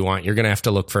give you what you want. You're going to have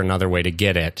to look for another way to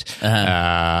get it.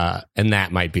 And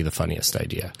that might be the funniest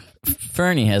idea.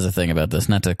 Fernie has a thing about this,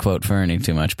 not to quote Fernie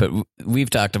too much, but we've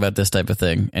talked about this type of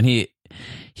thing. And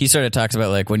he sort of talks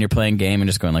about like when you're playing game and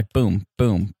just going like boom,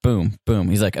 boom, boom, boom.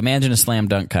 He's like, imagine a slam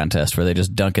dunk contest where they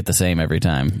just dunk it the same every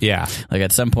time. Yeah. Like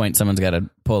at some point, someone's got to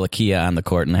pull a Kia on the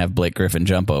court and have Blake Griffin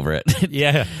jump over it.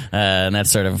 Yeah. And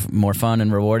that's sort of more fun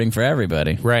and rewarding for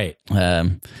everybody. Right.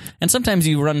 And sometimes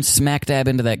you run smack dab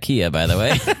into that Kia, by the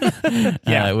way.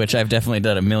 Yeah. Which I've definitely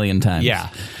done a million times. Yeah.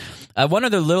 One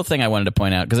other little thing I wanted to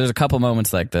point out, because there's a couple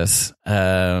moments like this,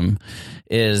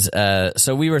 is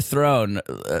so we were thrown.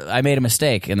 I made a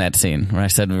mistake in that scene where I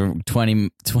said we were 20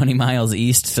 miles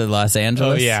east to Los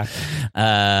Angeles. Oh, yeah.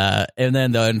 And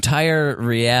then the entire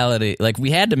reality, like we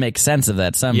had to make sense of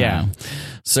that somehow. Yeah.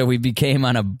 So we became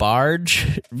on a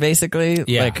barge, basically,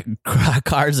 Yeah. like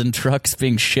cars and trucks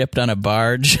being shipped on a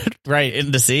barge right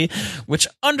into sea, which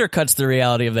undercuts the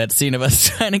reality of that scene of us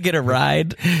trying to get a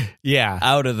ride Yeah.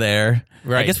 out of there.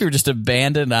 Right. I guess we were just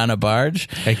abandoned on a barge.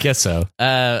 I guess so.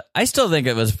 I still think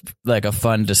it was like a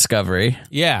fun discovery.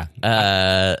 Yeah.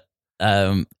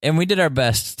 And we did our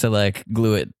best to like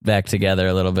glue it back together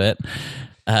a little bit.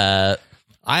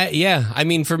 I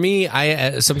mean, for me,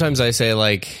 I sometimes I say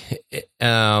like,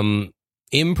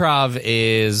 improv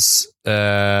is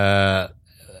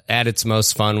at its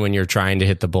most fun when you're trying to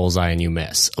hit the bullseye and you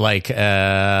miss. Like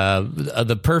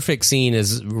the perfect scene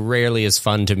is rarely as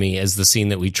fun to me as the scene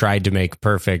that we tried to make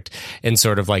perfect and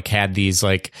sort of like had these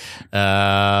like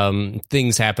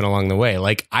things happen along the way.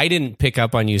 Like I didn't pick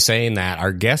up on you saying that.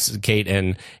 Our guests, Kate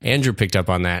and Andrew, picked up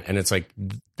on that, and it's like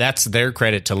that's their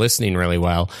credit to listening really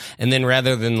well. And then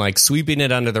rather than like sweeping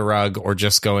it under the rug or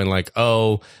just going like,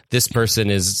 oh, this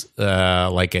person is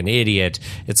like an idiot,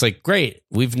 it's like, great,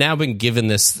 we've now been given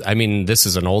this. I mean, this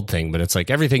is an old thing, but it's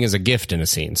like everything is a gift in a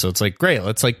scene. So it's like, great,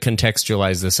 let's like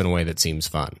contextualize this in a way that seems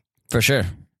fun. For sure.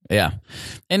 Yeah.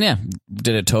 And yeah,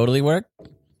 did it totally work?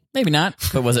 Maybe not,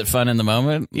 but was it fun in the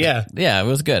moment? Yeah. Yeah, it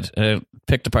was good. It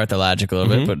picked apart the logic a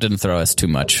little bit, but didn't throw us too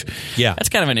much. Yeah. That's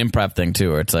kind of an improv thing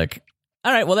too, where it's like,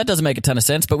 all right, well, that doesn't make a ton of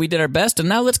sense, but we did our best, and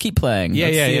now let's keep playing. Yeah,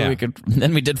 Let's yeah, see what yeah. we could.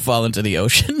 Then we did fall into the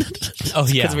ocean. Oh,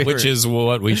 yeah, which is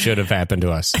what we should have happened to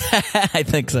us. I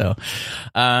think so.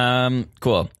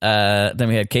 Cool. Then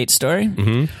we had Kate's story.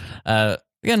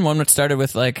 Again, one that started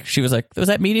with like, she was like, was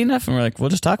that meaty enough? And we're like, we'll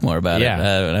just talk more about it.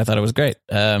 And I thought it was great.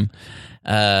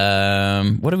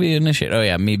 What did we initiate? Oh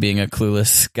yeah, me being a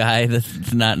clueless guy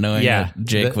that's not knowing that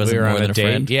Jake was more than a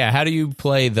friend. Yeah, how do you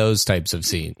play those types of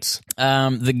scenes?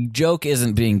 The joke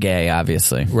isn't being gay,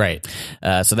 obviously. Right.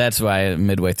 So that's why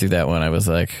midway through that one, I was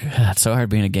like, it's so hard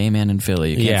being a gay man in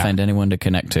Philly. You can't find anyone to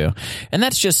connect to. And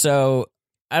that's just so,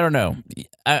 I don't know.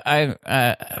 I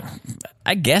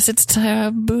guess it's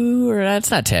taboo, or it's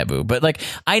not taboo, but like,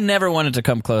 I never wanted to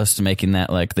come close to making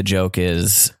that like the joke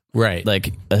is right.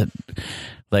 Like I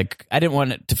didn't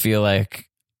want it to feel like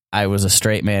I was a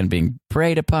straight man being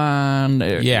preyed upon,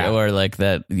 or like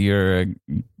that you're a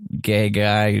gay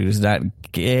guy who's not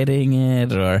getting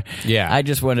it, or I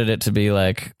just wanted it to be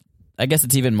like, I guess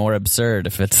it's even more absurd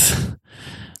if it's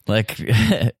like,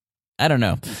 I don't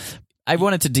know. I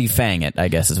wanted to defang it, I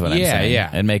guess is what I'm saying. Yeah,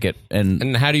 and make it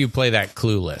and how do you play that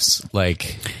clueless?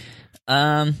 Like,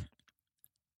 I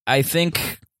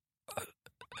think.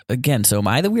 Again, so am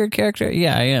I the weird character?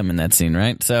 Yeah, I am in that scene,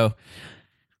 right? So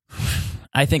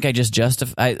I think I just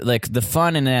justify, like the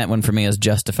fun in that one for me is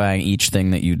justifying each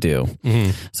thing that you do.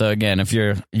 So again, if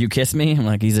you kiss me, I'm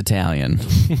like, he's Italian.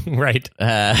 Right.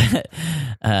 Yeah,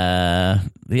 I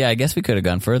guess we could have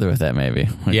gone further with that maybe.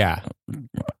 Like,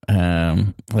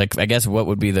 like I guess what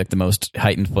would be like the most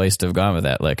heightened place to have gone with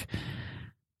that? Like,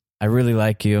 I really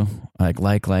like you.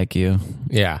 Like you.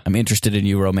 Yeah. I'm interested in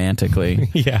you romantically.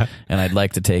 Yeah. And I'd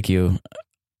like to take you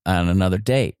on another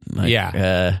date. Like,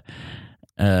 I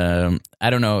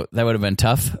don't know. That would have been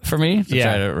tough for me to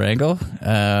try to wrangle.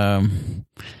 I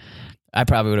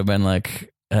probably would have been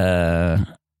like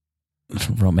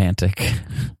romantic.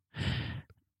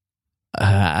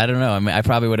 I don't know. I mean, I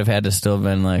probably would have had to still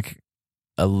been like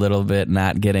a little bit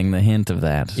not getting the hint of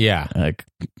that. Yeah. Like,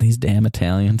 these damn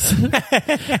Italians.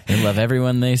 They love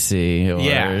everyone they see. Or,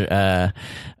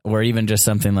 or even just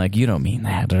something like, you don't mean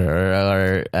that.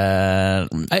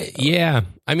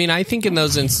 I mean, I think in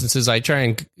those instances, I try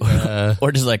and...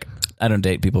 or just like, I don't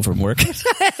date people from work.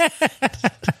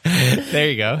 There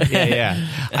you go. Yeah.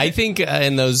 I think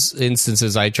in those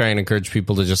instances, I try and encourage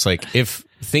people to just like, if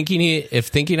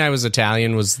thinking I was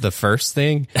Italian was the first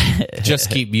thing,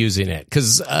 just keep using it.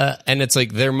 Cause, and it's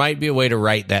like, there might be a way to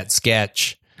write that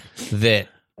sketch that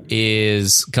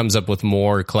comes up with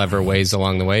more clever ways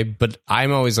along the way. But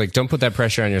I'm always like, don't put that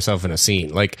pressure on yourself in a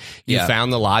scene. Like, you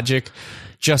found the logic.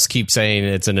 Just keep saying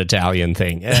it's an Italian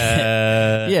thing.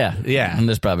 Yeah. And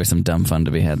there's probably some dumb fun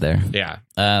to be had there. Yeah.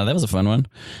 That was a fun one.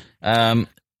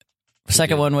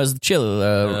 Second one was Chili.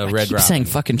 I Red keep Robin. saying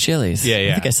fucking Chili's. Yeah,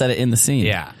 yeah. I think I said it in the scene.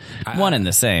 Yeah. One and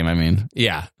the same. I mean,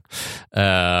 Yeah.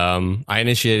 I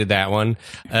initiated that one.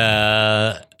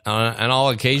 And I'll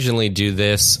occasionally do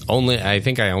this. I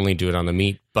think I only do it on the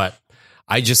meat, but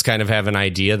I just kind of have an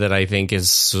idea that I think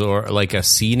is sort like a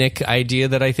scenic idea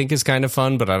that I think is kind of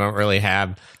fun, but I don't really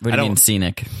have. what do you mean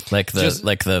scenic? Like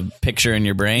the picture in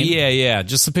your brain? Yeah.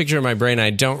 Just the picture in my brain.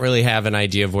 I don't really have an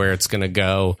idea of where it's going to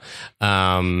go.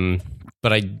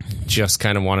 But I just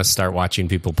kind of want to start watching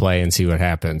people play and see what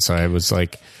happens. So I was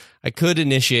like, I could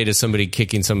initiate as somebody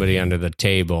kicking somebody under the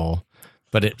table,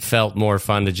 but it felt more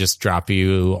fun to just drop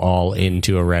you all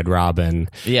into a Red Robin.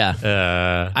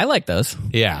 Yeah. I like those.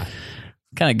 Yeah.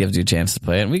 Kind of gives you a chance to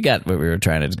play it. And we got what we were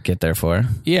trying to get there for.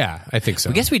 Yeah, I think so.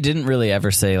 I guess we didn't really ever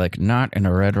say, like, not in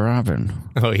a Red Robin.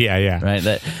 Oh, yeah.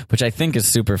 Right? Which I think is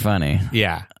super funny.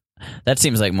 Yeah. That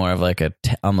seems like more of like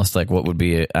almost like what would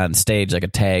be on stage, like a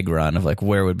tag run of like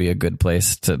where would be a good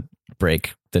place to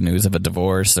break the news of a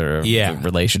divorce or a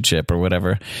relationship or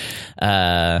whatever.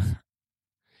 That's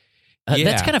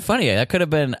kind of funny. That could have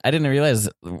been, I didn't realize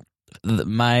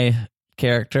my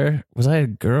character, was I a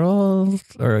girl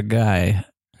or a guy?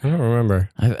 I don't remember.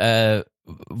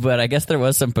 But I guess there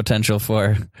was some potential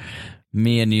for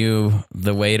me and you,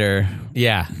 the waiter,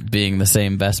 being the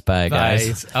same Best Buy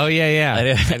guys. Oh, yeah. I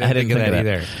didn't think of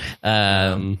that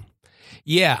either.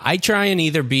 I try and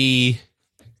either be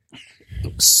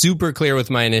super clear with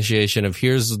my initiation of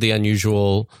here's the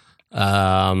unusual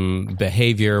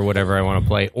behavior or whatever I want to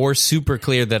play, or super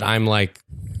clear that I'm like,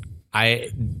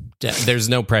 there's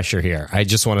no pressure here. I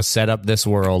just want to set up this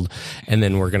world, and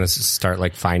then we're going to start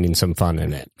like finding some fun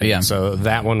in it. Yeah. So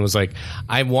that one was like,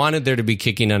 I wanted there to be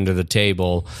kicking under the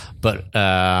table, but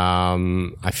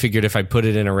I figured if I put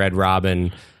it in a Red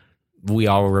Robin, we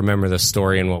all remember the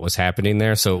story and what was happening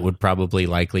there, so it would probably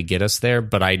likely get us there.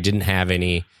 But I didn't have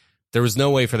any. There was no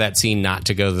way for that scene not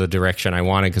to go the direction I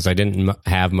wanted, because I didn't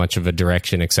have much of a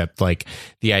direction except like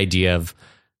the idea of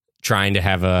trying to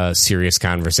have a serious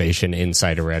conversation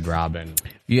inside a Red Robin.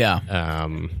 Yeah.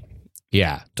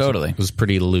 Totally. So it was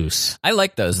pretty loose. I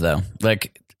like those though.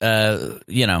 Like,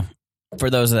 for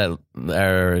those that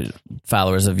are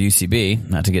followers of UCB,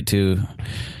 not to get too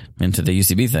into the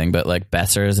UCB thing, but like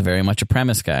Besser is very much a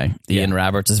premise guy. Ian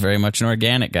Roberts is very much an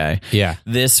organic guy. Yeah.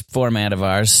 This format of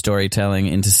ours, storytelling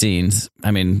into scenes,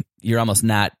 I mean, you're almost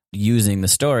not using the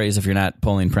stories if you're not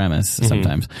pulling premise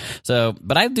sometimes. So,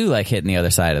 but I do like hitting the other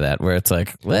side of that, where it's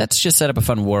like, let's just set up a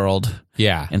fun world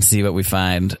and see what we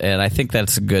find. And I think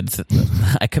that's a good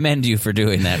I commend you for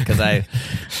doing that, because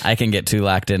I can get too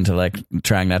locked into like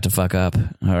trying not to fuck up,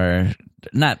 or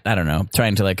not, I don't know,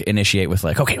 trying to like initiate with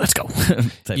like, okay, let's go.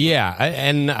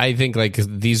 And I think like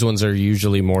these ones are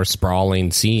usually more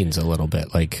sprawling scenes a little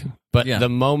bit, like, but the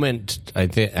moment I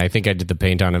think I did the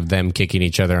paint on of them kicking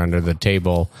each other under the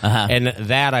table, and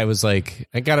that I was like,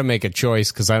 I got to make a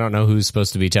choice because I don't know who's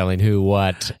supposed to be telling who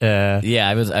what.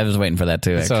 I was waiting for that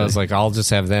too. Actually. So I was like, I'll just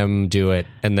have them do it,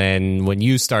 and then when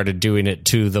you started doing it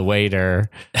to the waiter,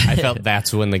 I felt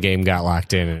that's when the game got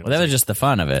locked in. Well, that was just the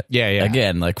fun of it. Yeah.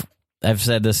 Again, like, I've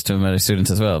said this to my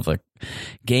students as well. Like,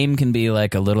 game can be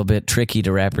like a little bit tricky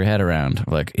to wrap your head around.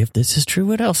 Like, if this is true,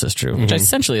 what else is true? Which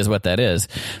essentially is what that is.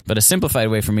 But a simplified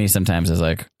way for me sometimes is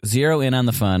like, zero in on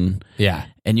the fun. Yeah.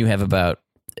 And you have about,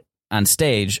 on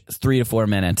stage, 3 to 4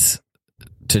 minutes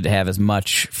to have as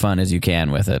much fun as you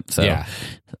can with it. So,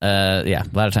 a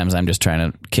lot of times I'm just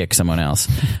trying to kick someone else.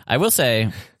 I will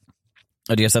say...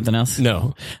 Oh, do you have something else?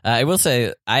 No. I will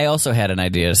say, I also had an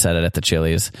idea to set it at the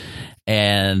Chili's,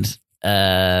 and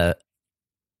I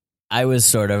was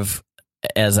sort of,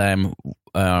 as I'm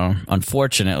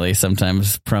unfortunately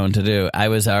sometimes prone to do, I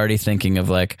was already thinking of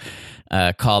like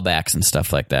callbacks and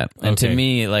stuff like that. And to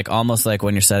me, like almost like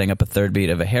when you're setting up a third beat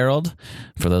of a herald,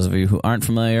 for those of you who aren't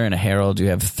familiar, in a herald you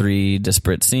have 3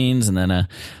 disparate scenes and then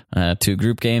 2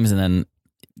 group games, and then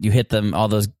you hit them,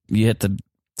 you hit the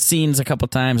scenes a couple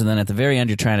times, and then at the very end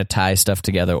you're trying to tie stuff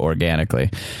together organically.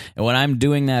 And when I'm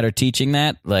doing that or teaching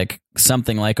that, like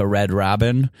something like a Red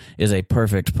Robin is a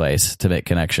perfect place to make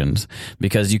connections,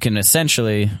 because you can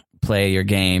essentially play your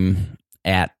game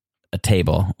at a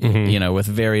table, with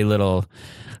very little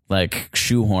like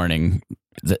shoehorning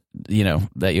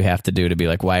that you have to do to be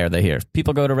like, why are they here?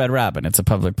 People go to Red Robin. It's a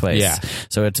public place. Yeah.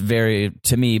 So it's very,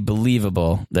 to me,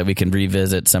 believable that we can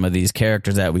revisit some of these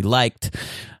characters that we liked,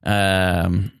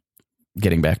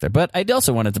 getting back there. But I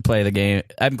also wanted to play the game.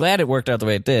 I'm glad it worked out the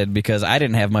way it did, because I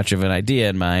didn't have much of an idea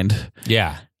in mind.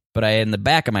 Yeah. But in the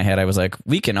back of my head, I was like,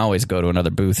 we can always go to another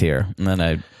booth here. And then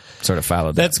I sort of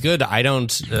followed that. That's good. I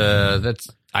don't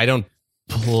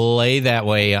play that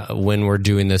way when we're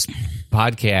doing this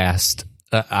podcast,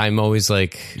 I'm always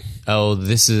like, oh,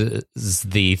 this is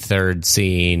the third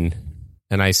scene.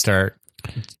 And I start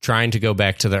trying to go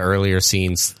back to the earlier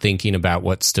scenes, thinking about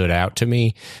what stood out to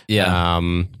me. Yeah.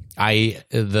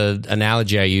 The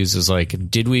analogy I use is like,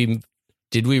 did we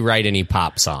write any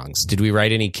pop songs? Did we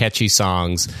write any catchy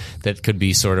songs that could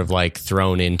be sort of like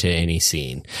thrown into any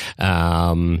scene?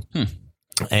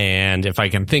 And if I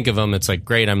can think of them, it's like,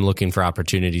 great, I'm looking for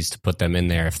opportunities to put them in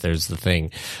there if there's the thing.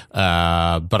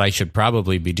 But I should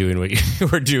probably be doing what you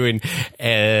were doing,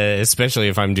 especially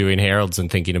if I'm doing Harold's and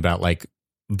thinking about like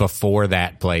before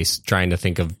that place, trying to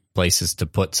think of places to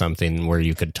put something where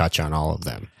you could touch on all of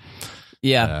them.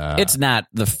 Yeah. It's not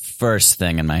the first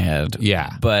thing in my head.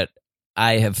 Yeah. But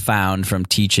I have found from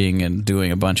teaching and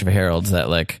doing a bunch of Harold's that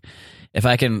like if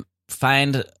I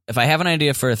have an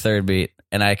idea for a third beat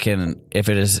and I can if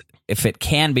it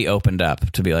can be opened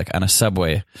up to be like on a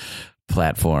subway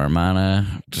platform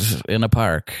in a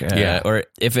park or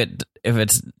if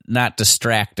it's not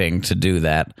distracting to do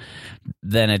that,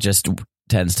 then it just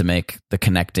tends to make the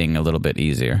connecting a little bit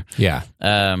easier. Yeah.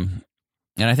 And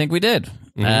I think we did.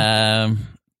 Yeah.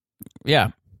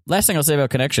 Last thing I'll say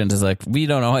about connections is like we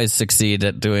don't always succeed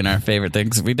at doing our favorite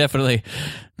things. We definitely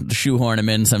shoehorn them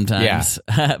in sometimes,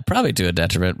 probably to a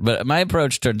detriment. But my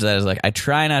approach towards that is like I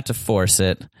try not to force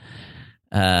it.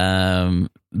 But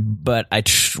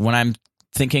when I'm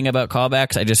thinking about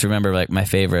callbacks, I just remember like my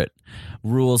favorite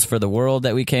rules for the world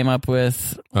that we came up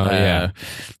with.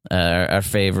 Our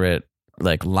favorite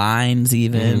like lines,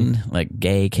 even like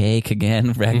gay cake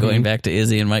again, going back to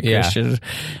Izzy and Mike Christian.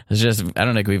 It's just, I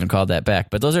don't think we even called that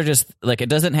back, but those are just like, it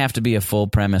doesn't have to be a full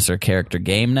premise or character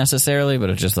game necessarily,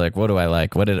 but it's just like, what do I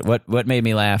like? What made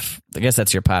me laugh? I guess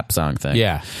that's your pop song thing.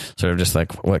 Yeah. Sort of just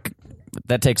like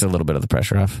that takes a little bit of the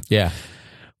pressure off. Yeah.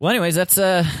 Well, anyways, that's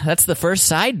the first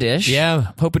side dish.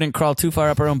 Yeah. Hope we didn't crawl too far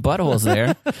up our own buttholes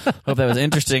there. Hope that was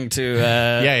interesting to...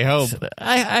 yeah, I hope.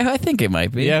 I think it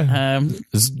might be. Yeah.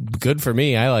 It's good for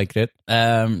me. I liked it.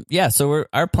 Yeah, so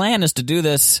our plan is to do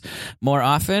this more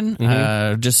often,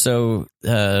 just so...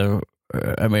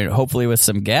 I mean, hopefully with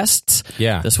some guests.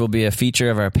 Yeah. This will be a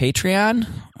feature of our Patreon.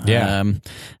 Yeah.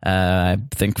 I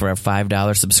think for our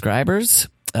 $5 subscribers.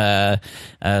 So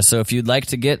if you'd like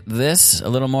to get this a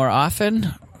little more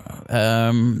often...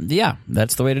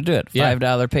 that's the way to do it. $5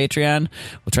 Patreon.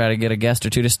 We'll try to get a guest or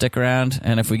two to stick around,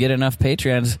 and if we get enough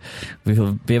Patreons, we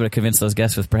will be able to convince those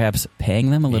guests with perhaps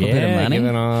paying them a little bit of money.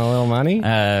 Giving a little money.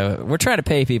 We're trying to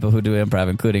pay people who do improv,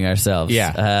 including ourselves.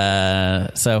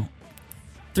 Yeah. So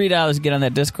 $3 to get on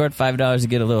that Discord, $5 to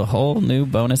get a little whole new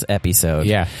bonus episode.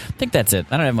 Yeah. I think that's it.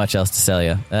 I don't have much else to sell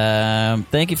you.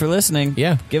 Thank you for listening.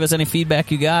 Yeah. Give us any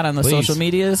feedback you got on the social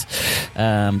medias.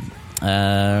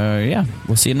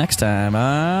 We'll see you next time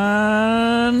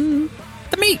on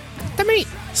The Meat.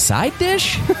 Side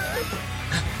dish?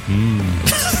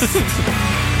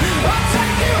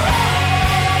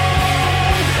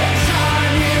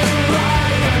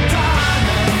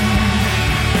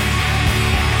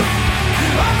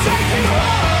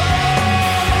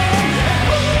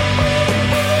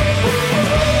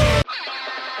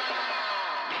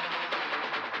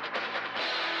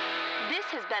 This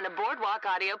has been a Boardwalk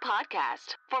Audio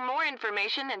podcast. For more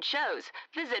information and shows,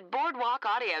 visit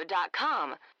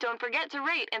boardwalkaudio.com. Don't forget to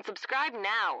rate and subscribe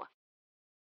now.